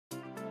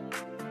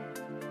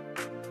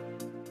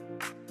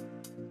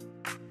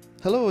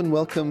Hello and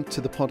welcome to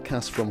the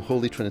podcast from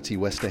Holy Trinity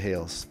Wester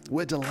Hales.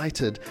 We're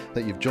delighted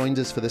that you've joined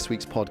us for this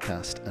week's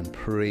podcast and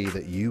pray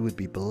that you would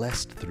be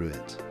blessed through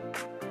it.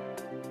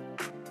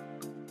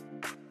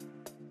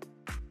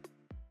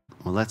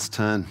 Well, let's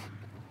turn,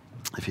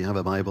 if you have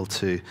a Bible,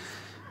 to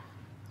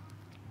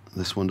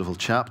this wonderful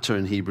chapter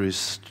in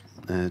Hebrews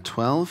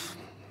 12.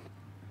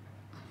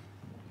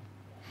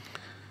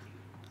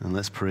 And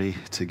let's pray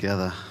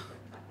together.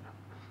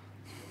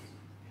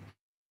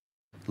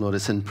 Lord,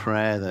 it's in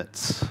prayer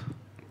that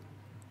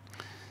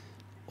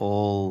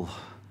all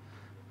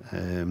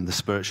the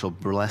spiritual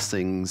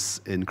blessings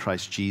in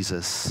Christ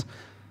Jesus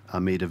are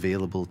made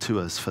available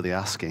to us for the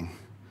asking.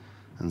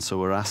 And so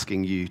we're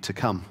asking you to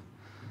come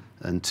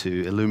and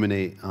to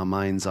illuminate our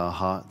minds, our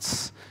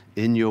hearts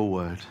in your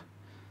word,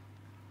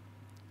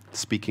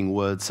 speaking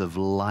words of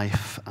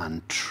life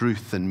and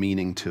truth and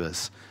meaning to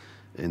us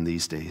in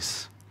these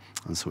days.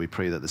 And so we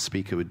pray that the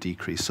speaker would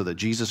decrease so that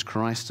Jesus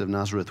Christ of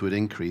Nazareth would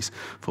increase,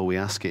 for we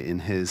ask it in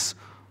his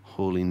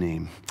holy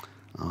name.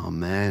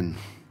 Amen.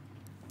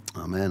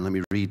 Amen. Let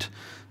me read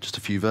just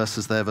a few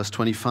verses there. Verse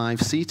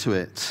 25, see to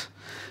it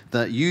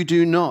that you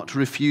do not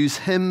refuse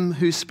him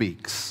who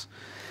speaks.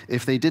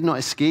 If they did not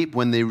escape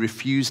when they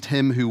refused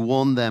him who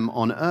warned them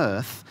on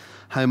earth,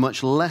 how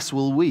much less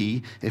will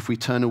we if we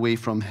turn away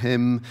from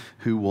him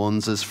who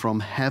warns us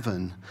from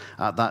heaven?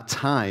 At that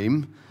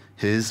time,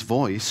 his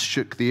voice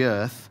shook the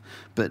earth,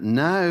 but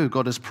now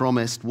God has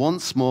promised,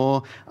 once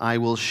more I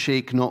will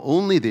shake not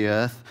only the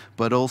earth,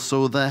 but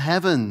also the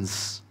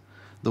heavens.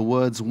 The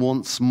words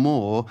once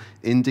more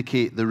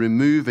indicate the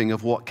removing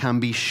of what can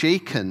be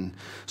shaken,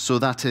 so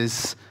that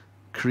is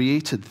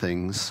created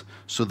things,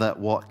 so that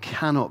what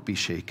cannot be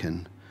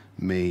shaken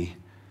may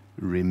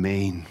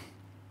remain.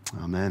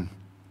 Amen.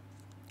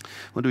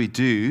 What do we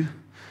do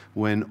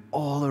when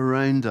all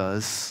around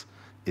us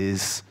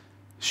is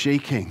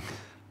shaking?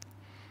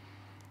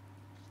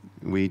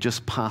 We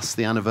just passed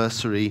the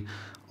anniversary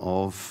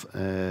of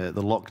the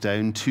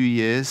lockdown, 2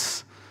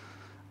 years,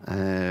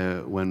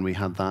 when we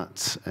had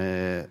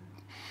that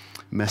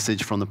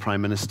message from the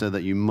Prime Minister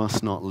that you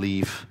must not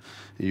leave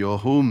your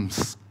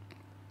homes.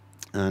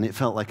 And it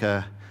felt like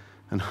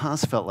and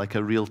has felt like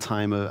a real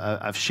time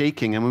of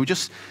shaking. And we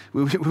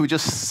were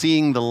just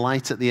seeing the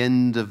light at the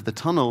end of the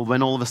tunnel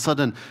when all of a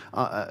sudden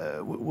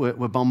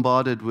we're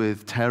bombarded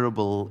with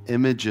terrible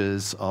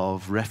images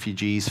of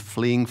refugees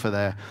fleeing for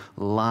their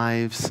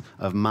lives,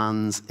 of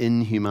man's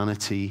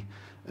inhumanity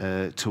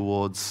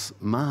towards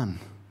man.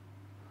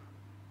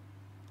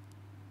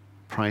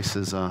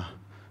 Prices are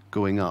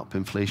going up,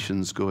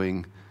 inflation's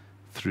going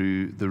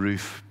through the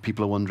roof.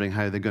 People are wondering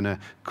how they're going to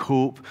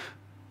cope.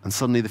 And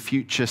suddenly the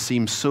future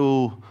seems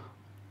so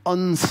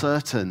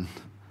uncertain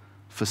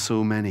for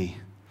so many.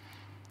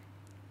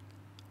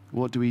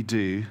 What do we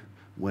do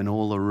when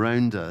all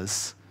around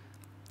us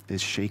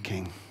is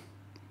shaking?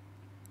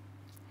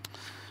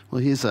 Well,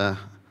 here's a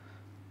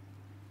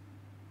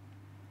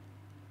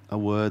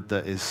word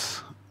that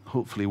is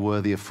hopefully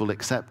worthy of full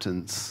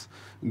acceptance.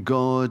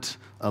 God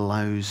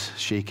allows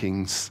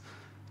shakings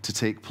to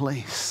take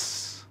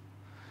place.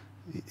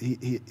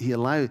 He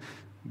allows...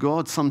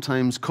 God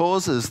sometimes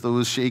causes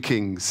those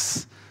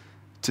shakings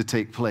to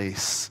take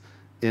place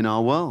in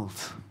our world.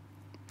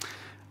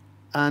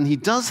 And he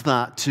does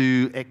that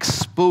to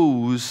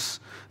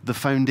expose the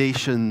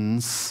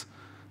foundations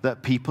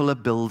that people are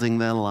building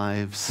their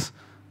lives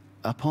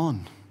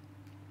upon.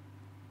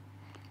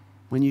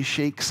 When you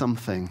shake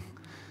something,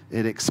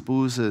 it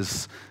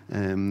exposes.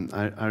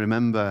 I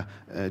remember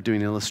doing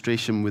an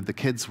illustration with the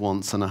kids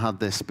once, and I had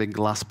this big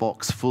glass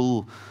box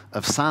full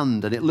of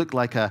sand, and it looked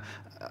like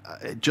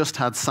it just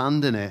had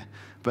sand in it,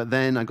 but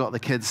then I got the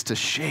kids to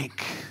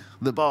shake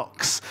the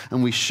box,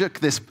 and we shook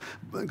this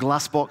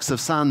glass box of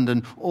sand,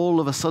 and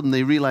all of a sudden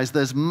they realized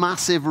there's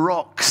massive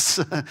rocks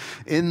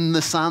in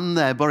the sand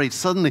there buried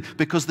suddenly,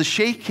 because the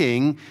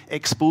shaking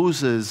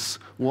exposes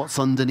what's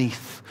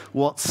underneath,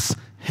 what's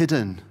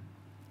hidden.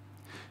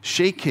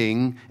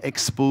 Shaking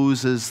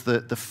exposes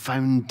the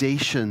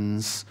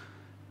foundations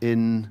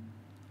in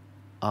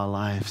our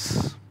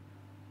lives.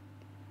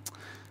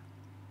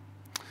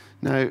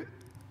 Now,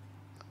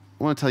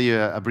 I want to tell you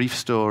a brief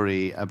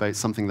story about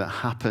something that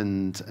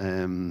happened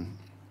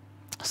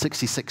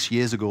 66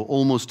 years ago,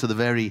 almost to the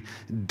very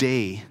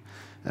day,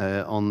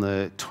 on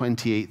the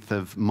 28th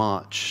of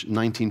March,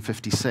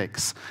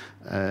 1956.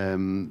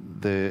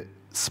 The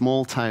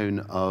small town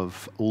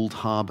of Old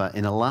Harbor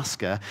in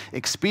Alaska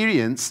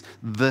experienced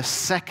the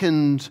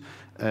second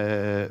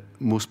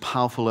most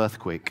powerful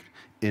earthquake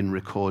in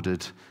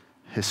recorded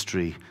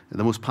history,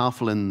 the most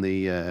powerful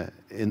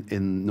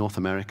in North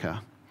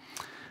America.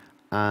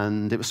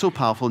 And it was so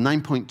powerful,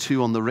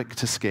 9.2 on the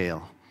Richter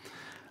scale.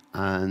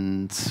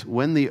 And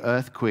when the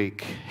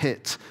earthquake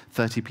hit,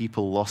 30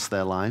 people lost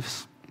their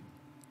lives.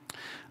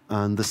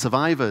 And the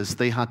survivors,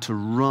 they had to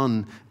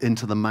run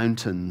into the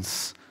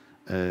mountains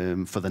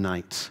for the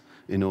night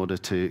in order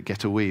to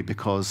get away,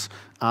 because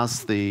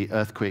as the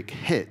earthquake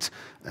hit,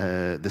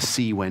 the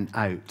sea went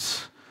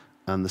out,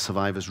 and the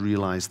survivors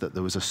realized that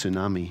there was a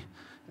tsunami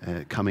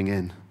coming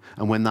in.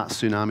 And when that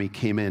tsunami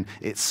came in,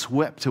 it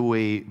swept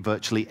away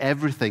virtually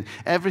everything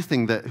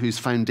whose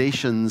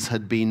foundations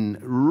had been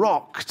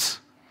rocked.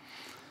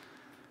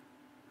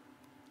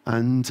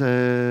 And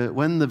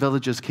when the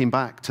villagers came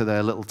back to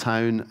their little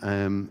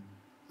town,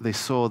 they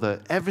saw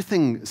that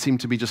everything seemed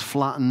to be just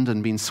flattened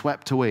and being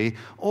swept away,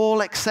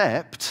 all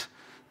except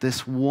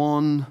this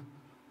one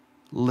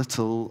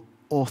little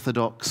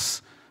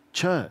Orthodox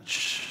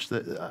church.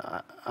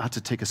 I had to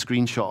take a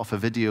screenshot off a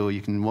video.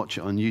 You can watch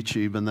it on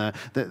YouTube. And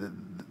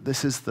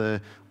this is the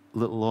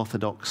little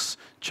Orthodox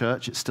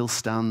church. It still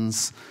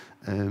stands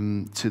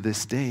to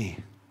this day.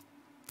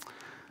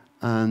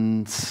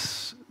 And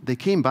they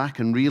came back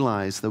and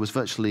realized there was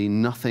virtually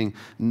nothing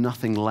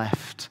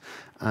left.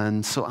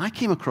 And so I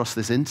came across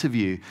this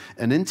interview,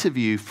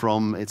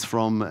 from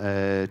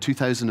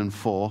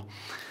 2004.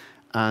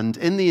 And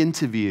in the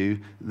interview,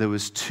 there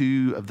was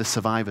two of the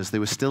survivors. They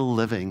were still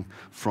living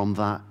from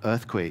that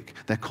earthquake.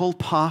 They're called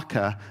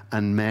Parker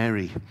and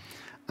Mary.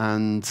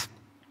 And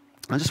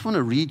I just want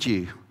to read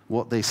you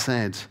what they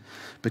said,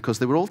 because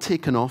they were all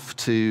taken off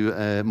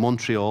to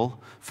Montreal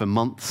for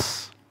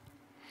months.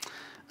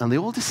 And they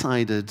all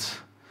decided,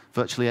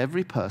 virtually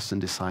every person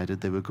decided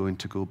they were going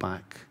to go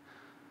back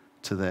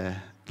to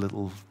their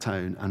little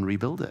town and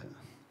rebuild it.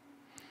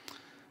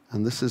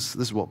 And this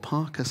is what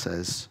Parker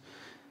says.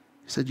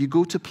 He said, you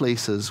go to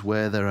places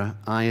where there are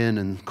iron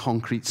and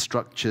concrete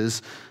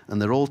structures,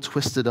 and they're all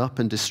twisted up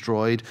and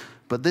destroyed,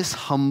 but this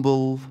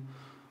humble,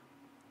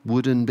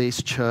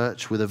 wooden-based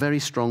church with a very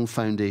strong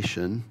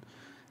foundation,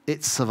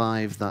 it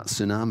survived that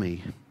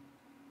tsunami.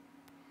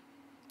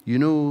 You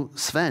know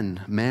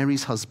Sven,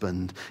 Mary's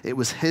husband. It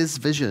was his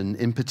vision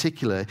in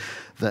particular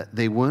that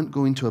they weren't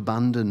going to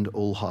abandon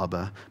Old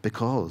Harbour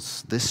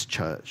because this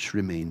church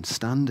remained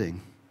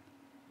standing.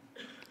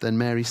 Then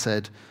Mary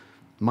said,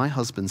 my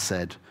husband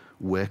said,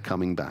 we're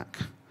coming back.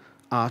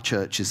 Our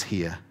church is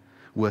here.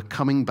 We're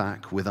coming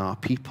back with our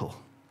people.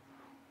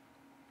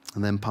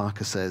 And then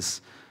Parker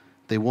says,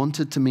 they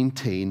wanted to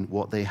maintain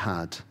what they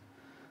had.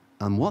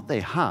 And what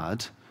they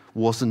had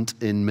wasn't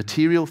in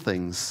material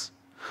things.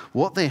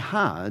 What they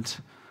had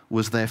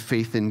was their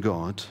faith in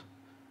God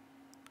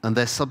and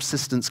their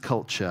subsistence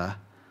culture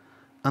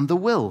and the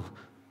will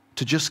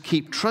to just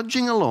keep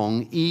trudging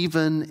along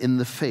even in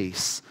the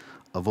face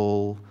of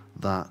all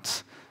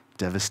that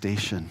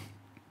devastation.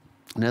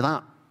 Now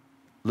that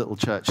little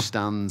church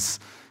stands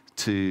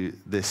to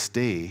this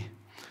day,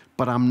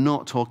 but I'm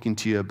not talking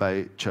to you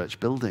about church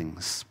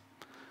buildings.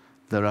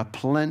 There are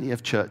plenty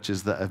of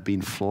churches that have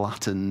been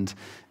flattened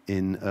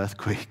in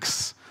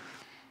earthquakes.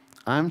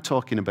 I'm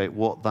talking about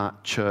what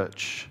that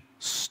church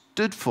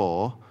stood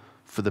for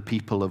the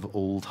people of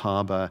Old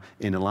Harbour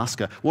in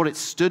Alaska. What it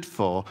stood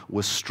for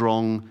was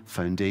strong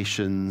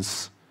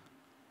foundations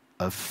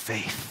of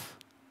faith.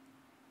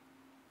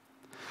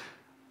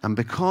 And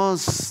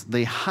because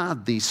they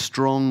had these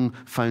strong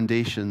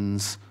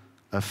foundations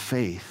of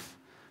faith,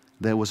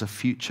 there was a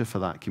future for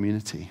that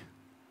community.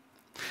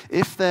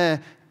 If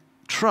their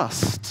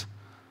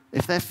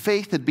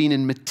faith had been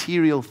in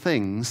material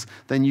things,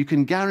 then you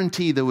can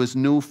guarantee there was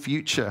no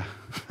future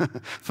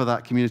for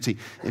that community.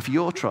 If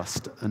your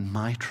trust and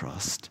my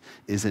trust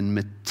is in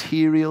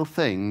material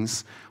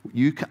things,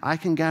 I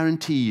can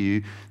guarantee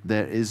you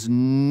there is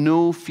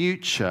no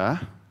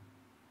future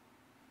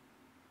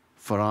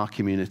for our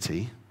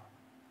community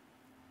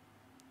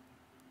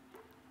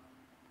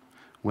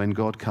when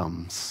God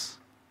comes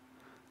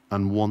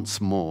and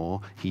once more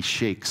he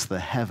shakes the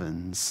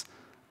heavens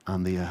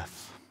and the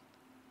earth.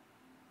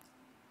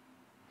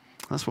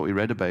 That's what we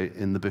read about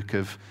in the book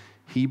of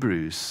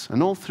Hebrews.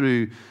 And all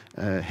through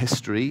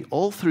history,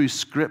 all through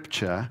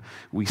Scripture,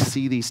 we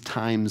see these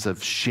times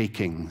of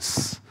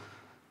shakings.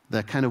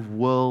 They're kind of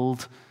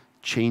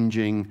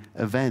world-changing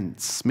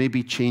events.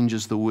 Maybe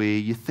changes the way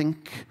you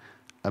think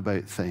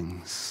about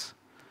things.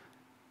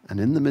 And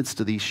in the midst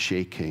of these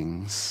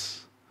shakings,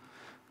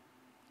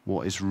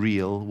 what is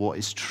real, what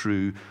is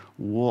true,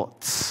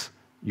 what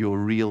your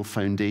real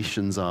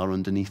foundations are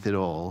underneath it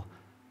all,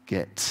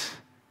 get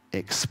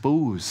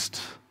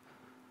exposed.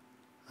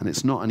 And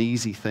it's not an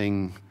easy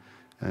thing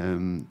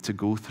to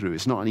go through.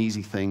 It's not an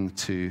easy thing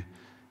to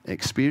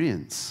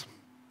experience.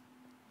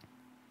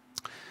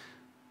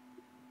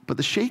 But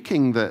the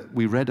shaking that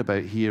we read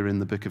about here in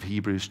the book of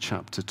Hebrews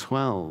chapter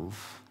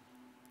 12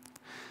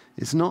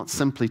 is not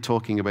simply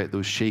talking about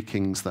those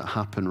shakings that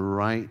happen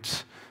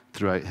right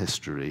throughout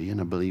history,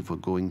 and I believe we're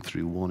going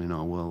through one in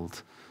our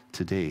world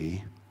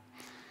today.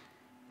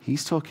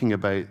 He's talking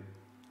about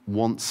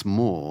once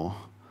more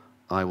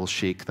I will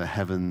shake the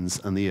heavens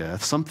and the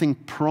earth, something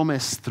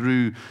promised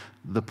through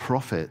the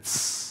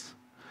prophets,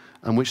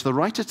 and which the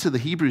writer to the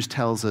Hebrews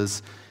tells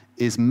us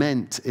is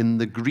meant in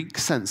the Greek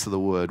sense of the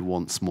word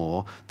once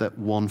more, that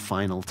one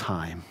final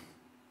time.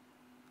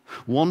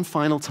 One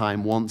final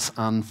time, once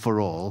and for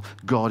all,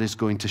 God is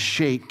going to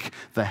shake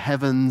the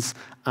heavens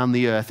and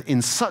the earth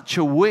in such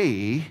a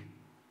way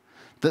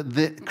that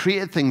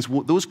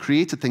those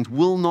created things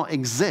will not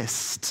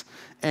exist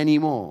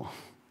anymore.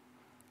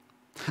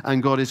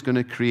 And God is going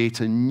to create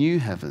a new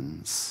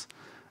heavens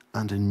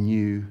and a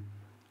new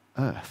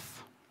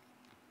earth.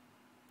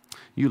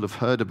 You'll have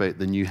heard about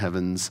the new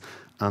heavens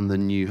and the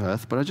new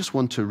earth, but I just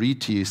want to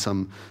read to you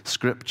some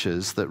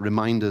scriptures that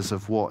remind us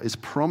of what is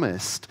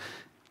promised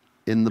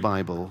in the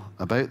Bible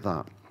about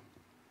that.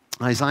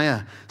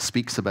 Isaiah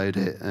speaks about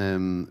it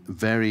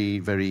very,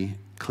 very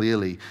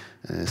clearly.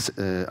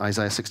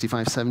 Isaiah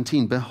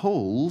 65:17,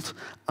 "Behold,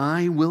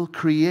 I will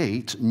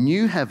create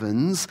new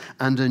heavens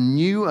and a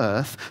new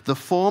earth. The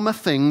former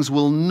things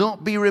will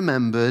not be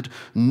remembered,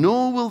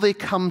 nor will they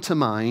come to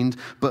mind,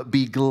 but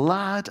be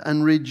glad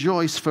and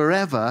rejoice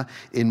forever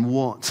in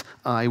what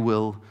I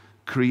will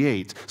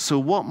create." So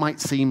what might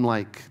seem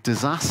like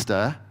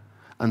disaster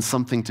and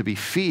something to be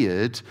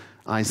feared,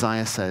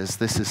 Isaiah says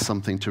this is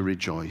something to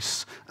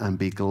rejoice and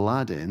be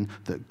glad in,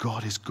 that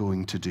God is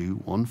going to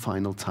do one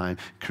final time,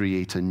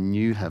 create a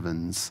new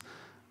heavens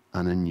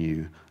and a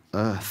new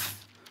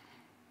earth.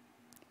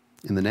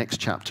 In the next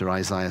chapter,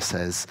 Isaiah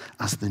says,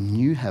 "As the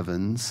new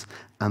heavens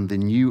and the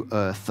new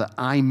earth that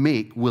I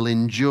make will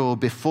endure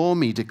before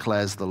me,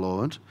 declares the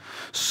Lord,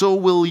 so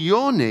will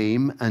your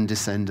name and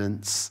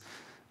descendants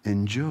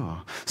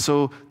endure."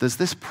 So there's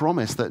this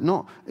promise that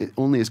not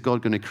only is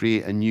God going to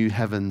create a new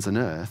heavens and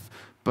earth,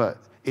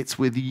 but it's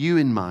with you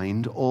in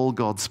mind, all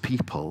God's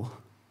people,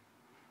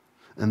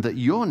 and that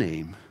your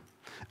name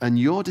and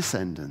your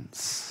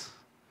descendants,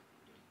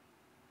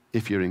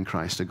 if you're in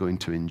Christ, are going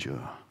to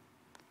endure.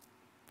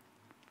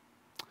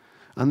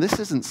 And this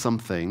isn't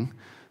something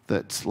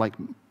that, like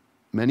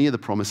many of the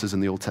promises in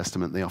the Old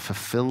Testament, they are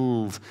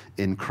fulfilled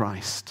in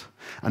Christ.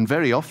 And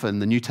very often,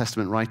 the New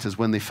Testament writers,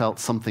 when they felt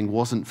something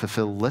wasn't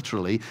fulfilled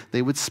literally,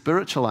 they would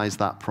spiritualize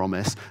that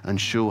promise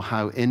and show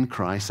how in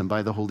Christ and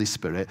by the Holy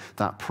Spirit,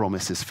 that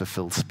promise is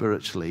fulfilled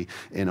spiritually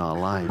in our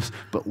lives.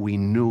 But we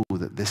know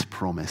that this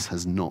promise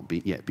has not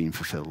yet been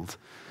fulfilled,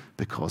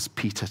 because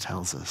Peter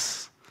tells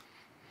us.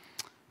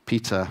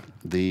 Peter,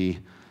 the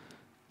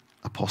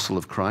apostle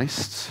of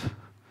Christ,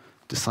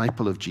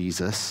 disciple of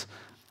Jesus,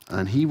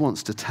 and he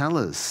wants to tell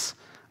us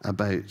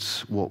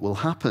about what will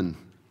happen.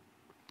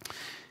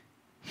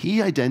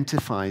 He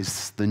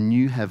identifies the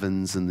new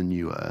heavens and the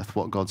new earth,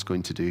 what God's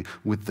going to do,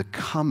 with the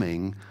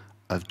coming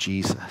of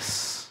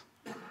Jesus,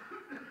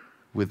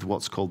 with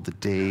what's called the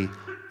day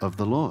of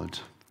the Lord.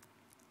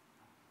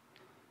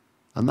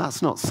 And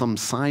that's not some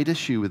side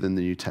issue within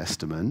the New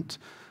Testament.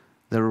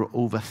 There are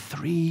over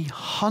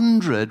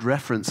 300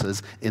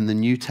 references in the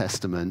New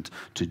Testament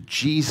to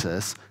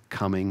Jesus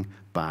coming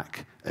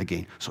back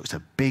again. So it's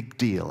a big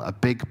deal, a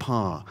big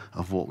part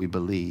of what we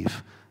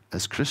believe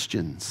as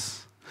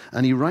Christians.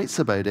 And he writes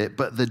about it,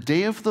 "But the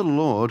day of the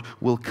Lord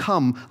will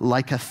come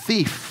like a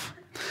thief.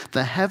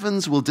 The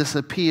heavens will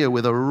disappear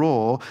with a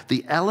roar,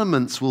 the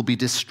elements will be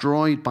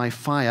destroyed by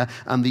fire,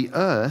 and the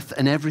earth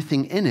and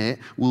everything in it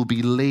will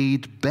be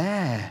laid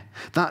bare.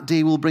 That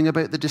day will bring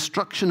about the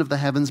destruction of the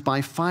heavens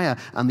by fire,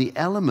 and the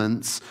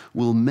elements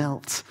will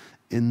melt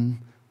in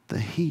the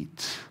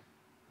heat."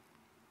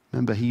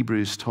 Remember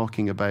Hebrews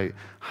talking about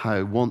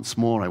how once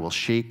more I will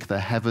shake the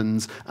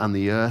heavens and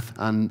the earth.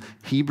 And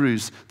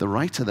Hebrews, the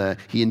writer there,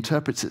 he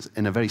interprets it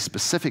in a very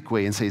specific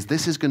way and says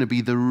this is going to be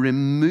the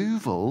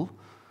removal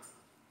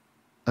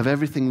of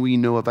everything we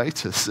know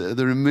about us,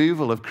 the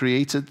removal of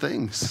created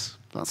things.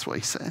 That's what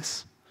he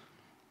says.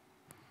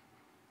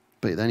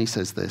 But then he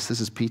says this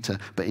is Peter,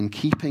 "But in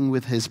keeping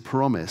with his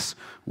promise,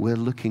 we're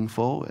looking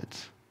forward."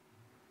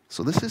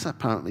 So this is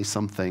apparently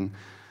something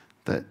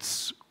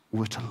that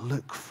we're to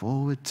look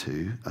forward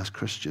to as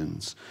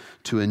Christians,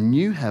 to a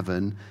new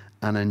heaven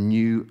and a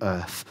new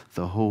earth,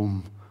 the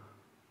home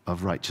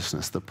of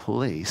righteousness, the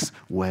place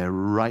where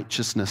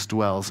righteousness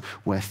dwells,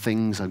 where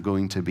things are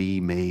going to be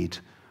made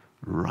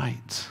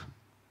right.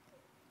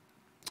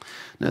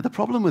 Now, the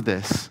problem with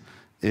this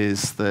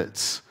is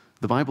that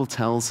the Bible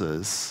tells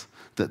us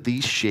that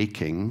these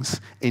shakings,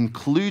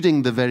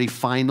 including the very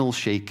final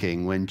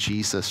shaking when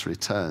Jesus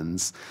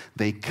returns,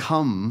 they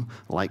come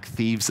like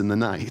thieves in the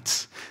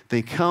night.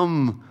 They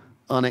come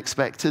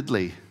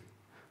unexpectedly.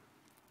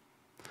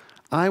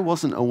 I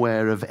wasn't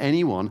aware of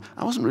any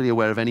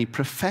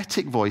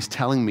prophetic voice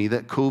telling me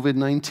that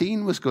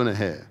COVID-19 was going to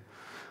hit.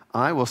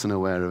 I wasn't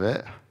aware of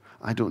it.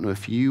 I don't know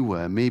if you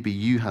were. Maybe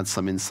you had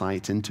some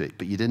insight into it,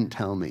 but you didn't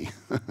tell me.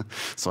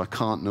 So I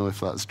can't know if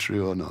that's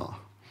true or not.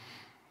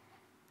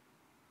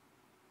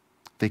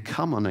 They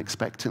come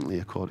unexpectedly,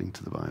 according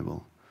to the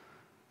Bible.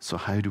 So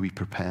how do we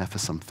prepare for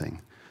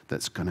something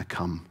that's going to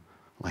come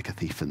like a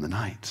thief in the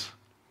night?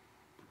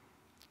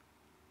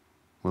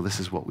 Well,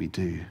 this is what we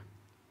do.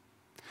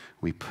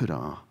 We put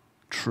our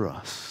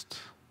trust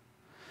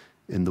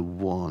in the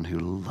one who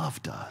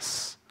loved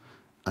us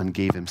and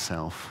gave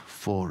himself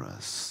for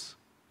us.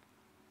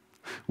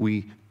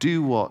 We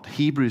do what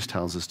Hebrews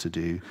tells us to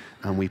do,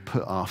 and we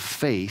put our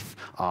faith,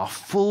 our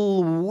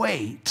full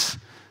weight,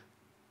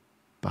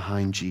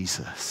 behind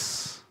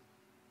Jesus.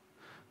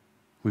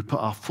 We put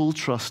our full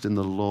trust in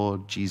the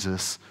Lord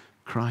Jesus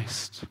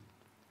Christ.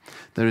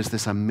 There is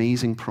this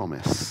amazing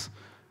promise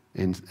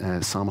in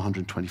Psalm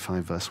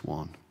 125, verse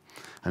 1.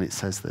 And it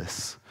says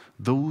this: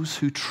 Those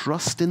who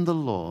trust in the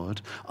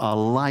Lord are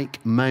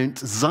like Mount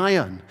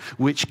Zion,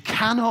 which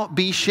cannot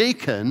be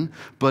shaken,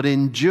 but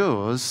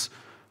endures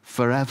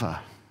forever.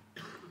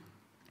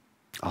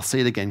 I'll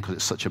say it again because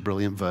it's such a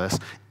brilliant verse.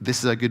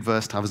 This is a good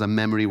verse to have as a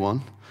memory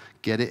one.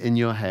 Get it in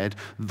your head.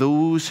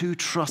 Those who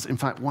trust, in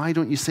fact, why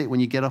don't you say it when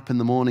you get up in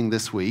the morning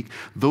this week?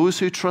 Those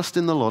who trust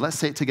in the Lord, let's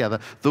say it together.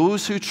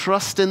 Those who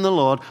trust in the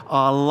Lord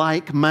are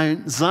like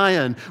Mount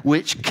Zion,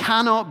 which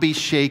cannot be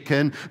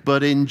shaken,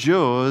 but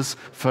endures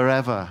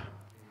forever.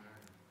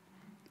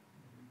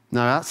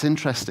 Now, that's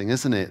interesting,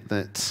 isn't it?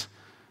 That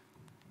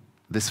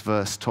this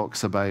verse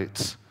talks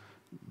about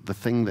the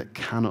thing that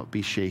cannot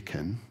be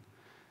shaken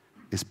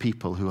is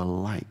people who are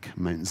like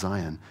Mount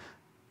Zion.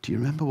 Do you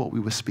remember what we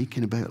were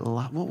speaking about?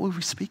 What were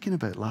we speaking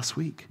about last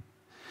week?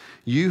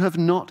 You have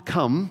not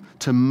come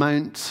to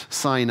Mount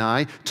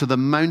Sinai, to the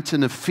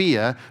mountain of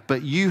fear,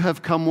 but you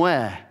have come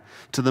where?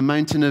 To the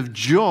mountain of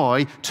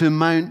joy, to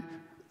Mount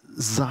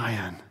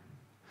Zion.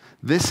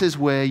 This is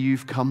where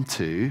you've come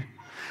to.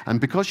 And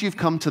because you've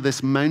come to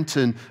this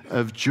mountain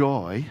of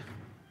joy,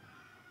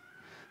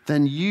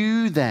 then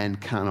you then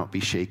cannot be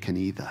shaken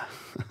either.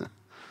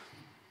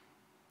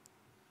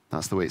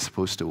 That's the way it's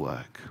supposed to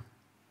work.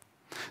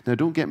 Now,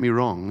 don't get me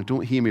wrong.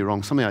 Don't hear me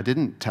wrong. Something I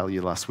didn't tell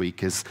you last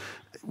week is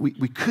we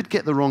could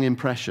get the wrong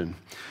impression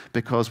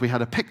because we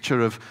had a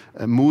picture of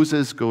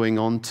Moses going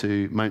on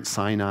to Mount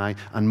Sinai,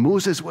 and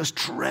Moses was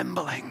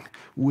trembling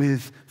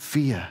with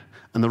fear.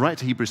 And the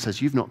writer to Hebrews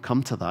says, you've not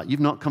come to that. You've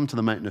not come to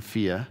the mountain of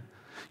fear.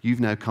 You've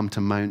now come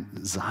to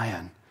Mount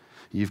Zion.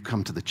 You've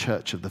come to the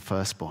church of the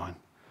firstborn.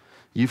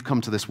 You've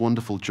come to this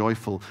wonderful,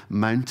 joyful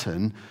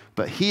mountain.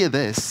 But hear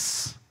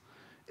this,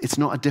 it's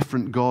not a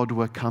different God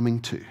we're coming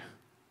to.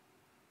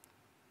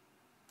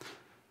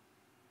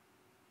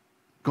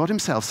 God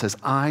himself says,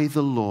 I,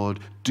 the Lord,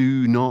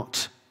 do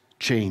not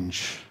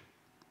change.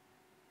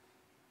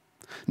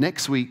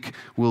 Next week,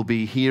 we'll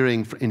be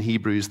hearing in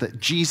Hebrews that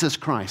Jesus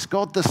Christ,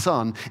 God the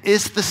Son,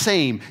 is the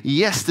same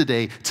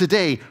yesterday,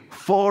 today,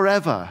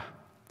 forever.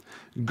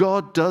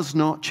 God does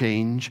not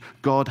change.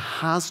 God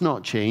has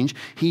not changed.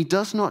 He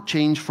does not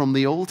change from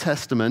the Old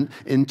Testament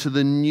into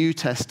the New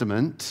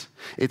Testament.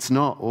 It's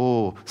not,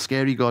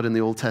 scary God in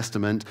the Old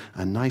Testament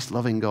and nice,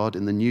 loving God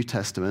in the New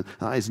Testament.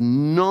 That is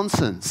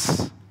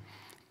nonsense.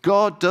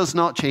 God does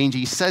not change.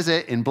 He says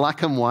it in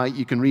black and white.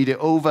 You can read it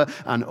over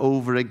and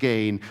over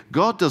again.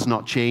 God does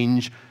not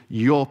change.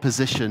 Your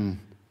position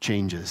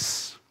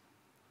changes.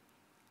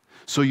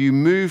 So you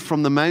move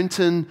from the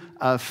mountain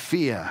of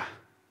fear,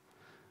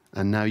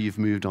 and now you've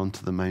moved on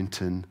to the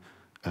mountain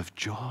of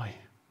joy.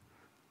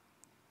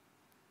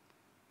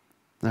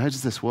 Now, how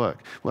does this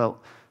work?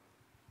 Well,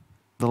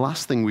 the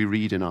last thing we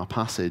read in our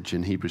passage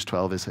in Hebrews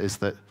 12 is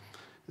that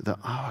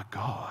our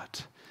God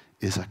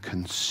is a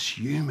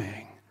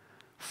consuming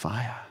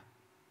fire.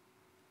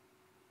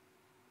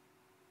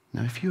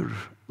 Now, if you're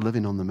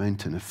living on the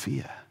mountain of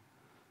fear,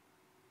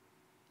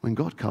 when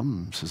God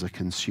comes as a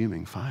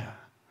consuming fire,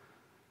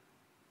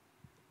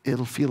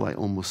 it'll feel like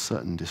almost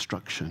certain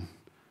destruction.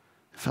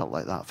 It felt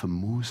like that for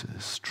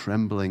Moses,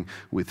 trembling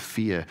with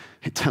fear.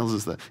 It tells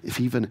us that if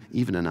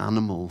even an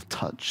animal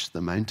touched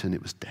the mountain,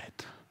 it was dead,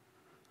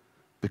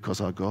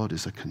 because our God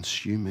is a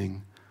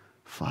consuming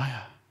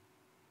fire.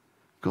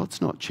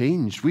 God's not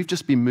changed. We've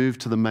just been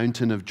moved to the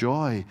mountain of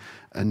joy.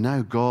 And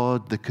now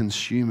God, the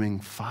consuming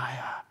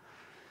fire,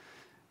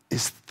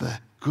 is the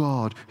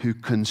God who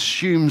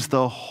consumes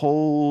the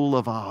whole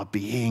of our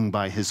being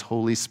by his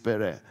Holy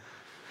Spirit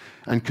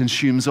and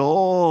consumes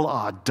all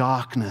our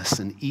darkness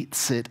and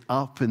eats it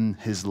up in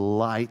his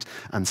light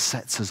and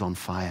sets us on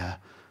fire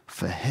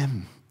for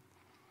him.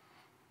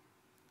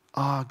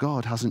 Our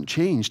God hasn't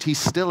changed. He's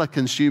still a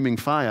consuming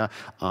fire.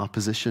 Our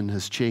position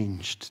has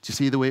changed. Do you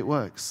see the way it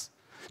works?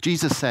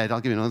 Jesus said,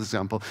 I'll give you another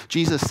example.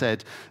 Jesus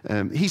said,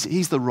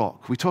 he's the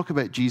rock. We talk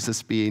about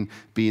Jesus being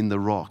the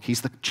rock.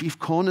 He's the chief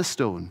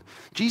cornerstone.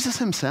 Jesus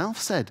himself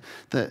said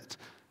that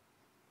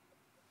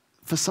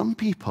for some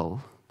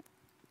people,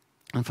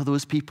 and for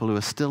those people who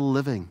are still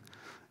living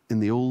in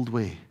the old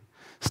way,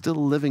 still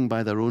living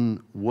by their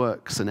own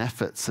works and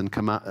efforts and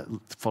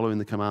following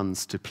the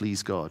commands to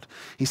please God,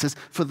 he says,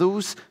 for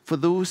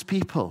those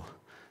people,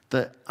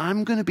 that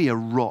I'm going to be a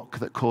rock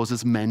that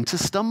causes men to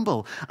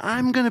stumble.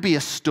 I'm going to be a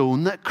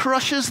stone that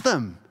crushes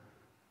them.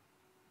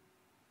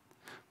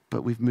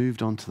 But we've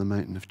moved on to the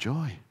mountain of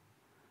joy.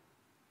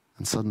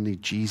 And suddenly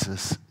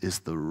Jesus is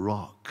the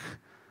rock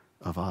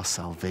of our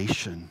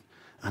salvation,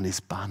 and his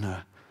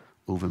banner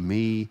over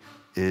me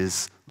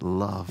is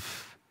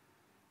love.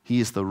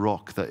 He is the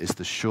rock that is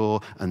the sure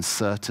and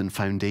certain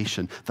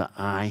foundation that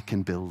I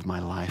can build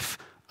my life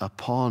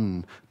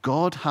upon.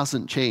 God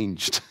hasn't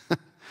changed.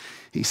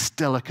 He's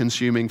still a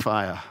consuming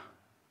fire.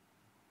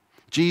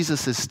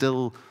 Jesus is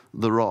still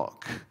the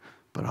rock,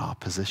 but our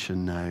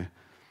position now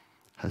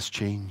has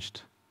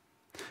changed.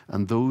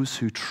 And those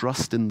who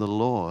trust in the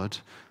Lord,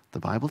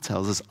 the Bible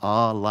tells us,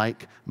 are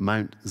like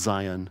Mount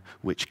Zion,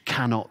 which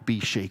cannot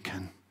be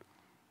shaken.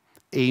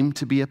 Aim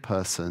to be a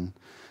person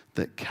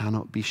that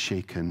cannot be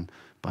shaken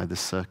by the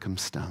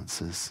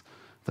circumstances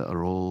that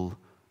are all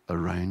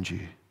around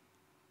you.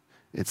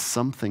 It's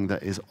something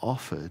that is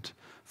offered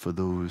for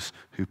those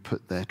who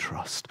put their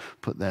trust,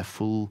 put their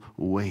full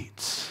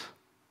weight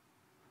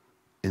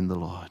in the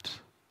Lord.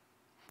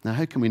 Now,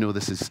 how can we know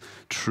this is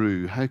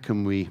true? How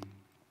can we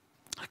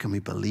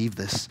believe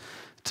this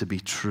to be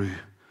true?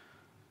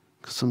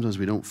 Because sometimes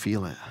we don't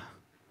feel it.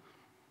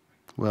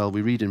 Well,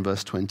 we read in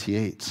verse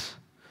 28,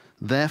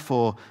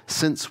 "Therefore,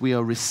 since we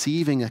are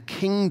receiving a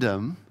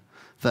kingdom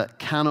that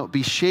cannot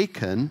be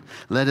shaken,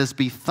 let us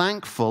be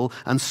thankful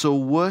and so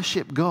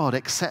worship God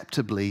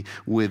acceptably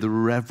with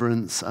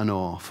reverence and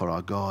awe, for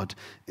our God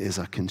is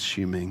a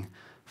consuming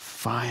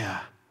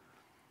fire."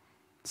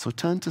 So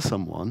turn to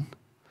someone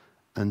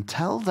and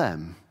tell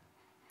them,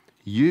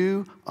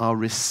 you are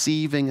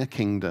receiving a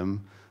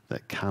kingdom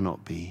that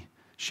cannot be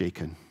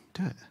shaken.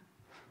 Do it.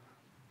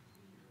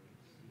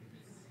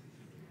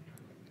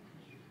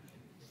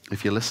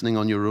 If you're listening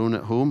on your own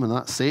at home and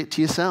that, say it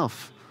to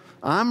yourself.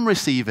 I'm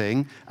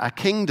receiving a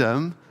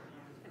kingdom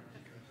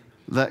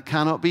that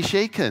cannot be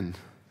shaken.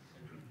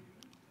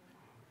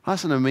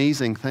 That's an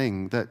amazing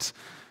thing that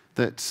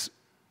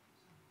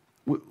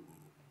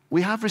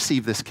we have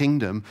received this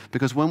kingdom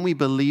because when we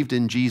believed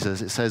in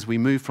Jesus, it says we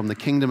moved from the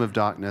kingdom of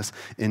darkness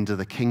into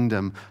the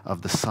kingdom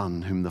of the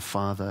Son, whom the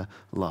Father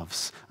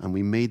loves. And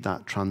we made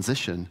that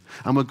transition.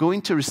 And we're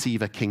going to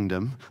receive a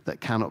kingdom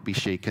that cannot be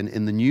shaken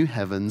in the new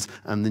heavens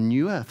and the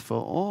new earth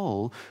for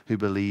all who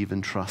believe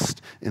and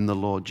trust in the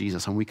Lord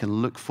Jesus. And we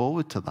can look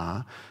forward to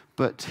that.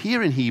 But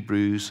here in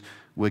Hebrews,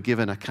 we're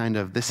given a kind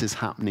of, this is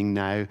happening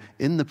now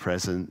in the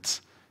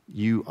present.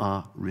 You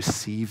are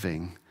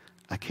receiving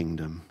a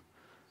kingdom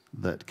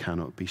that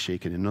cannot be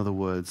shaken. In other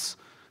words,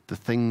 the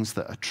things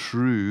that are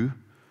true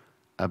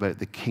about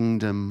the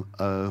kingdom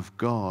of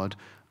God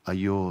are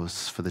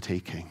yours for the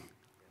taking,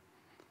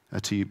 are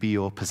to be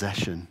your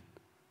possession,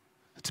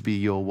 to be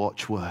your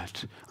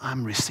watchword.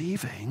 I'm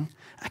receiving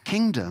a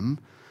kingdom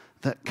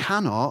that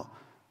cannot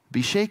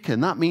be shaken.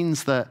 That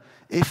means that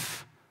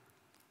if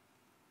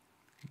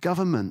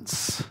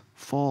governments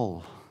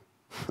fall,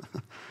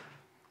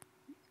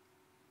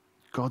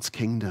 God's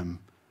kingdom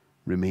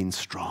remains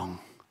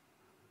strong.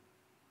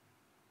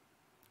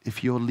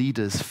 If your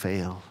leaders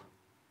fail,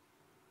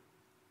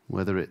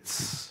 whether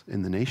it's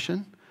in the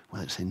nation,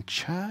 whether it's in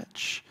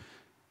church,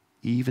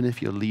 even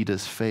if your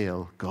leaders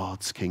fail,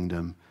 God's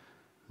kingdom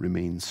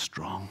remains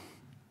strong.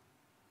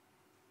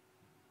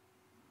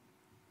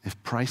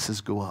 If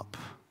prices go up,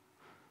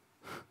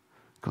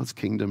 God's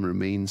kingdom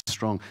remains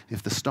strong.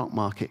 If the stock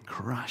market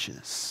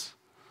crashes,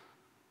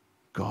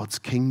 God's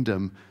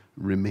kingdom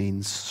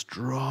remains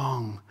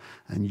strong,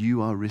 and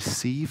you are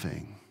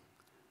receiving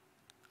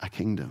a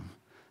kingdom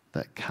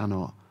that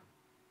cannot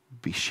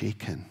be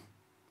shaken.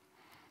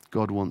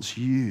 God wants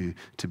you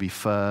to be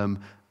firm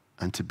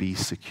and to be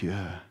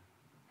secure.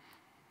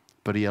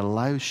 But he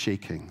allows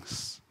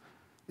shakings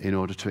in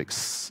order to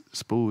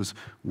expose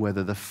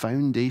whether the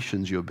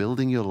foundations you're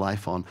building your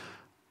life on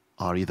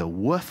are either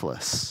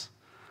worthless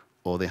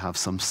or they have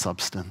some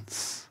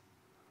substance.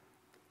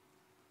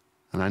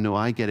 And I know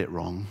I get it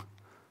wrong,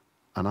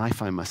 and I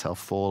find myself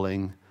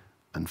falling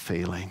and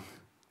failing.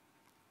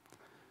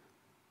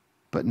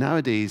 But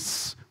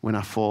nowadays, when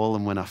I fall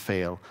and when I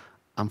fail,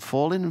 I'm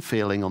falling and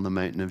failing on the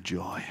mountain of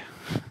joy.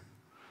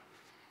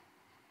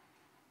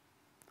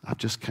 I've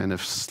just kind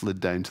of slid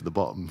down to the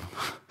bottom,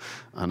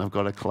 and I've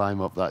got to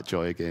climb up that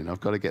joy again. I've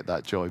got to get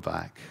that joy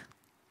back.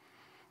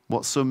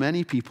 What so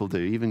many people do,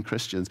 even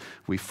Christians,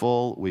 we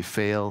fall, we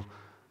fail,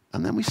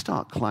 and then we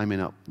start climbing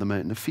up the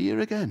mountain of fear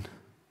again.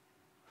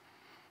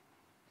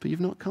 But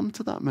you've not come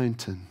to that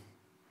mountain.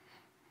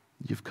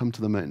 You've come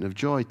to the mountain of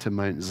joy, to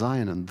Mount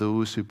Zion, and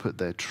those who put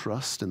their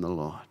trust in the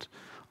Lord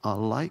are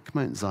like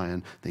Mount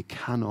Zion. They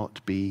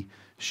cannot be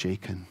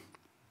shaken.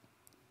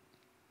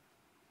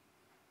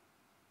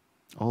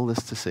 All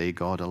this to say,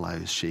 God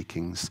allows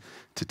shakings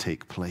to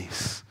take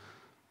place.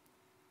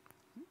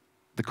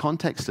 The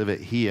context of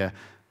it here,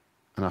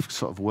 and I've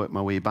sort of worked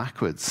my way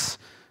backwards,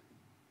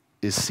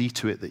 is see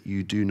to it that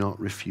you do not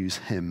refuse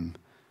him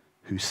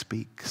who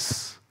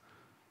speaks.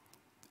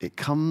 It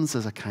comes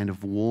as a kind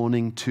of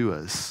warning to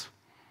us.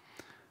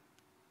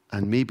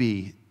 And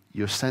maybe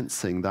you're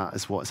sensing that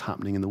is what's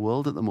happening in the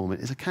world at the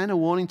moment. It's a kind of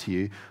warning to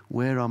you,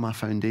 where are my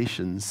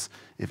foundations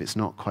if it's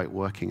not quite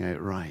working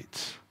out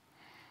right?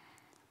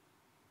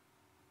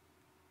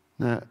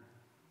 Now,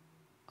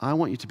 I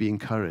want you to be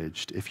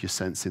encouraged if you're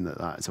sensing that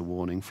that is a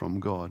warning from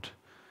God.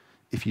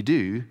 If you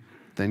do,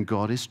 then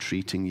God is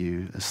treating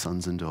you as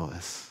sons and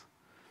daughters.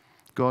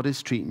 God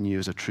is treating you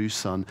as a true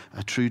son,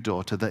 a true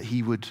daughter, that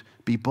he would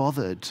be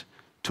bothered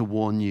to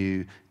warn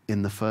you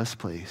in the first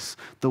place.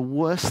 The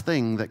worst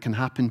thing that can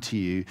happen to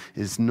you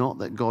is not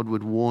that God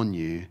would warn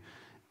you,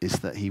 is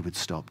that he would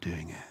stop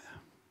doing it.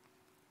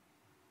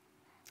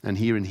 And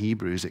here in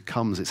Hebrews,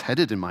 it's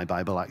headed in my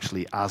Bible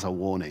actually as a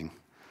warning.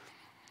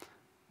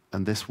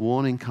 And this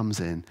warning comes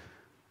in,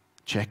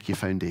 check your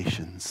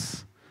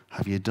foundations.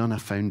 Have you done a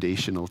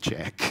foundational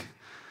check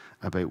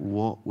about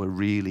what we're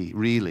really,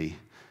 really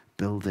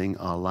building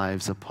our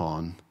lives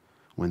upon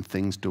when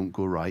things don't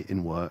go right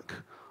in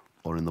work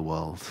or in the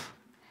world.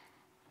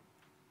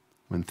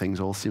 When things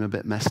all seem a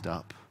bit messed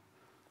up,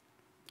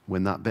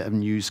 when that bit of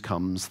news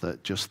comes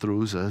that just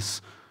throws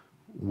us,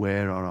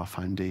 where are our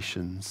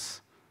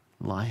foundations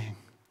lying?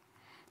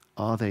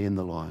 Are they in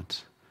the Lord?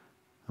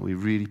 Are we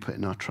really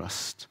putting our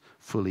trust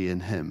fully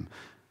in him?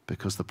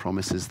 Because the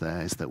promise is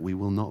there is that we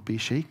will not be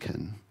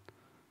shaken.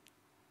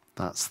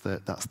 That's the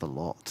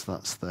lot.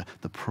 That's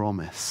the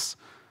promise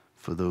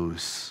for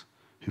those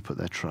who put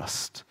their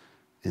trust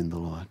in the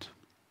Lord.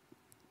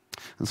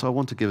 And so I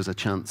want to give us a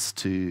chance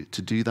to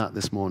do that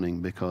this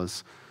morning,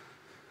 because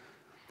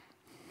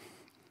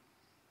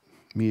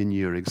me and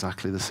you are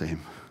exactly the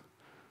same.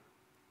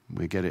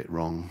 We get it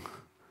wrong,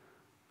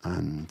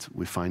 and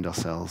we find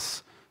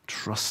ourselves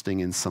trusting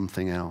in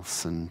something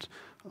else, and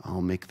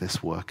I'll make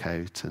this work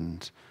out.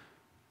 And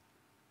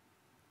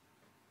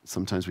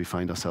sometimes we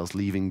find ourselves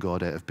leaving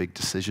God out of big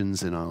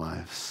decisions in our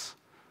lives.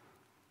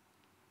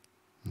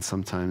 And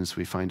sometimes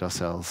we find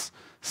ourselves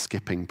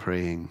skipping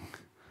praying.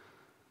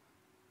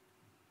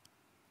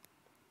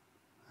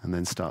 And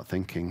then start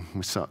thinking,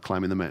 we start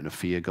climbing the mountain of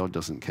fear. God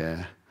doesn't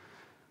care.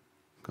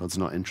 God's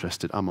not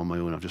interested. I'm on my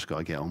own. I've just got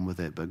to get on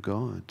with it. But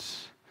God,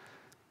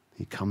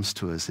 he comes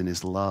to us in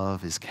his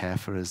love, his care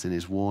for us, in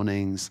his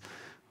warnings.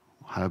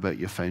 How about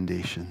your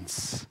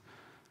foundations?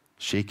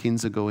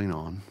 Shakings are going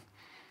on,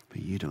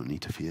 but you don't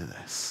need to fear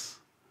this.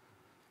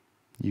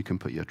 You can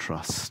put your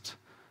trust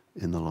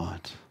in the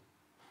Lord.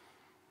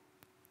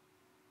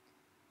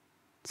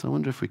 So I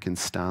wonder if we can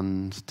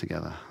stand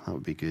together. That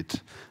would be good.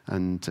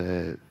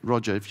 And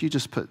Roger, if you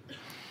just put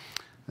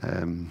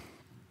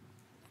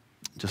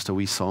just a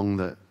wee song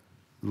that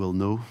we'll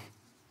know.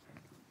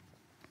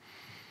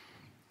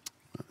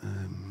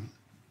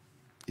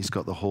 He's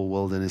got the whole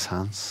world in his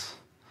hands.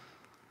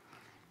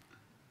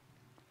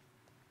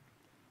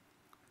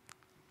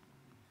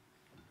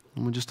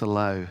 And we'll just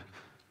allow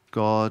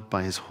God,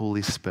 by his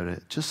Holy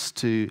Spirit, just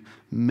to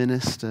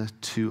minister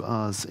to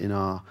us in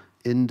our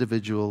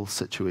individual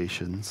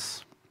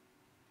situations.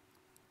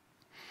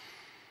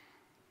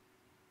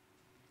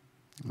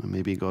 And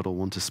maybe God will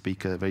want to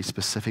speak a very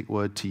specific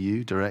word to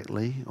you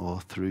directly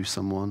or through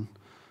someone.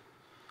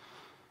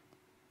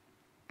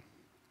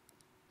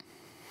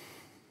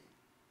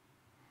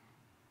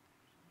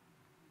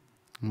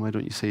 And why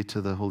don't you say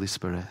to the Holy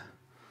Spirit,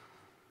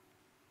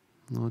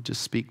 Lord,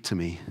 just speak to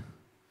me.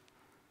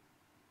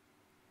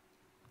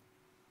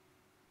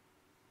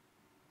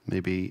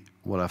 Maybe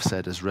what I've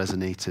said has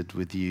resonated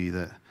with you,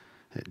 that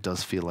it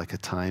does feel like a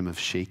time of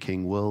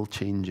shaking,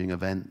 world-changing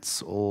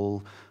events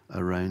all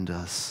around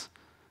us,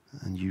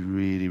 and you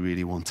really,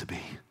 really want to be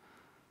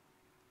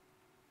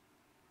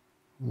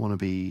one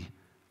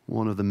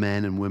of the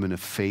men and women of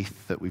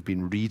faith that we've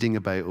been reading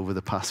about over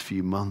the past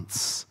few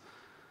months.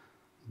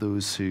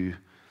 Those who,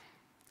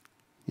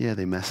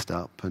 they messed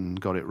up and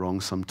got it wrong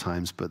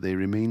sometimes, but they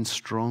remain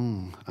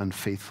strong and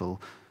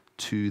faithful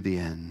to the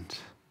end.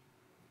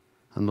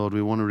 And Lord,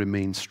 we want to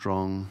remain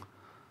strong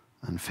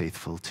and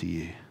faithful to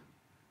you.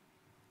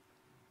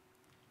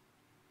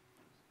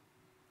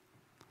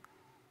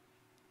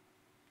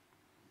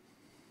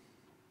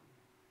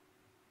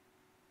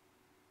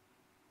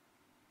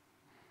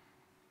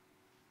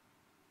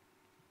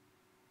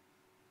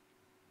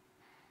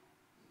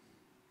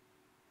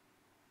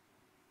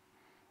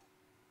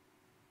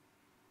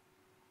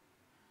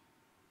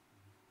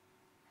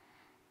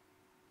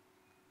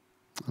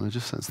 And I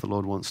just sense the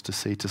Lord wants to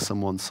say to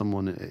someone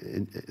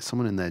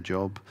in their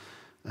job,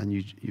 and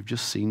you've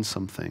just seen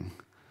something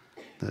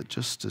that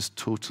just has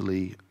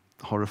totally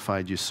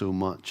horrified you so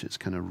much, it's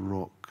kind of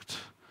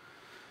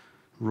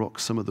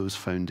rocked some of those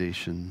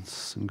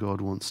foundations. And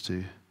God wants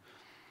to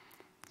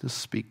just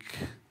speak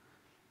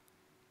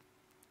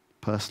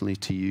personally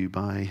to you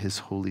by his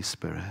Holy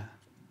Spirit.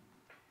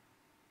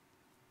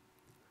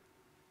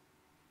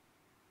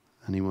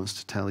 And he wants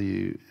to tell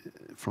you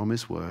from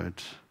his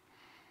word,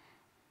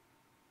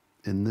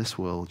 in this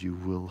world you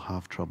will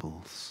have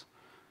troubles,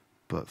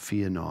 but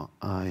fear not,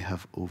 I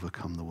have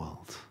overcome the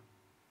world.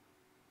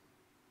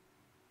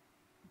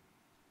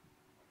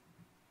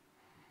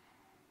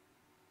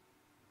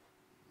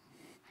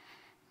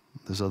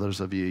 There's others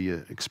of you,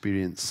 you're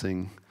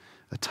experiencing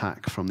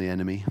attack from the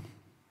enemy.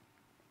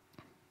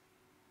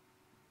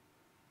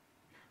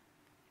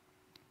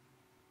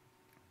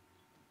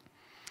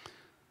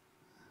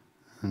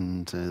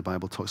 And the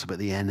Bible talks about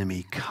the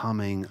enemy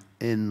coming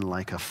in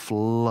like a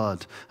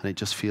flood, and it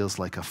just feels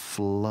like a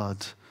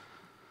flood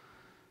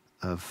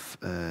of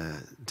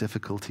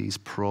difficulties,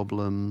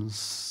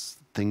 problems,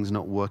 things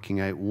not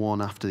working out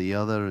one after the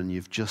other, and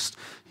you've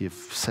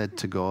said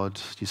to God,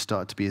 you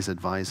start to be his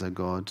advisor,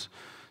 God,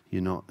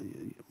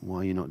 why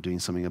are you not doing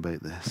something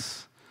about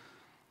this?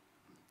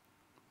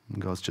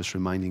 And God's just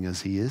reminding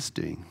us he is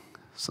doing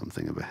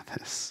something about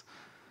this.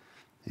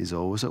 He's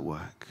always at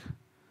work.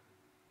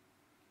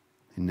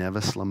 He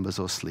never slumbers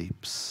or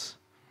sleeps.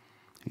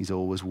 He's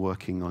always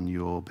working on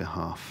your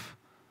behalf.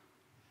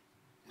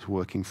 He's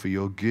working for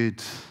your good.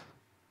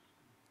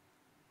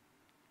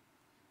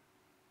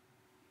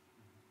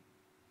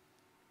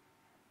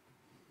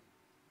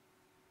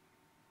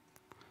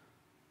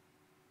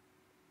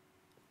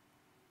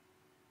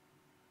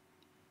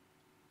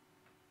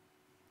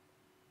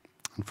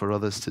 And for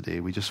others today,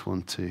 we just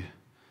want to,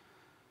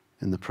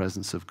 in the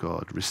presence of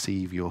God,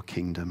 receive your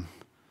kingdom.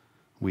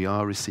 We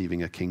are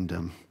receiving a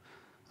kingdom.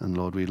 And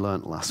Lord, we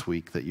learnt last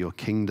week that your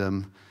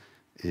kingdom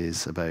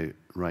is about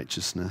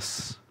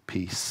righteousness,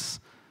 peace,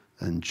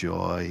 and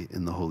joy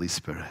in the Holy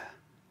Spirit.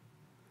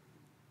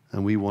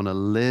 And we want to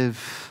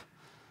live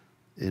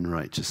in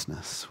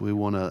righteousness. We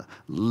want to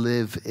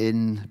live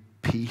in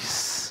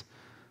peace.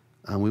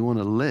 And we want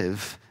to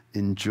live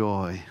in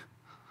joy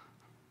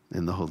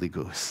in the Holy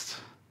Ghost.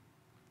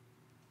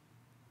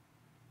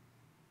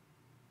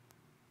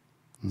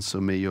 And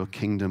so may your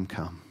kingdom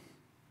come.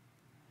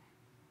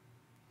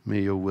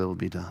 May your will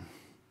be done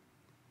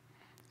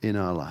in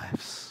our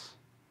lives.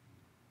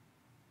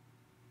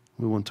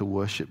 We want to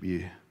worship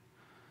you.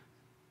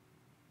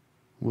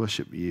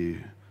 Worship you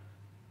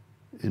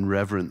in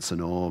reverence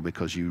and awe,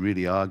 because you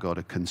really are, God,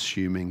 a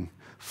consuming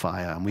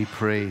fire. And we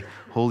pray,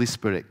 Holy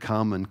Spirit,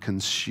 come and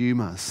consume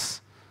us.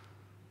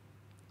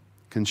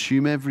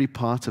 Consume every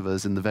part of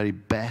us in the very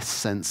best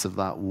sense of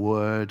that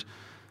word,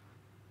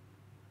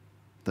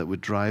 that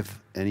would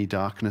drive any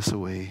darkness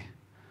away,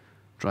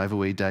 drive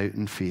away doubt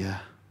and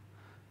fear,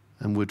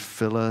 and would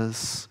fill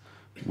us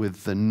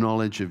with the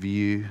knowledge of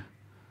you,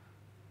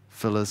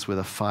 fill us with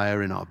a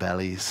fire in our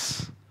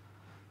bellies,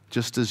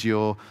 just as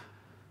your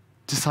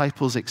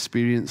disciples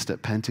experienced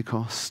at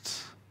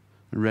Pentecost,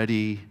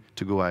 ready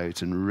to go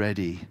out and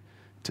ready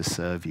to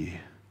serve you.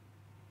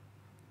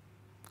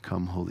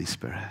 Come, Holy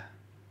Spirit.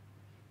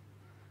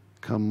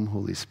 Come,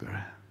 Holy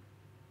Spirit.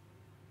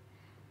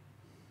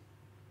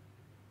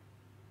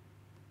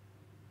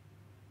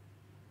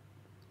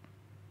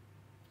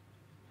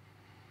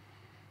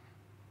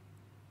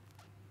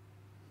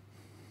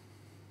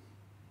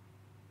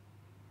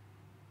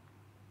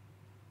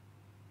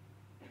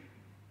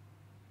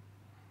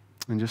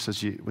 And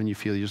just when you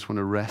feel you just want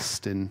to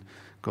rest in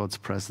God's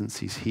presence,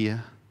 he's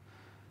here.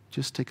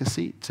 Just take a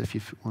seat if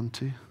you want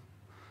to.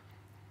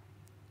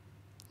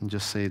 And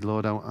just say,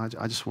 Lord, I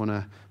just want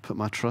to put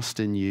my trust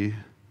in you.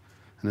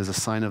 And as a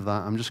sign of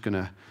that, I'm just going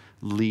to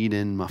lean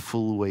in my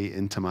full weight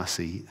into my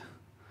seat.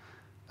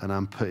 And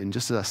I'm putting,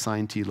 just as a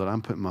sign to you, Lord,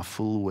 I'm putting my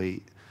full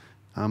weight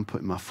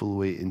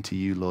into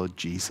you, Lord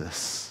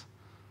Jesus.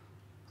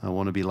 I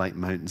want to be like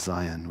Mount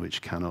Zion,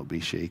 which cannot be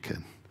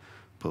shaken,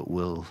 but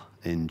will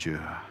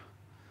endure.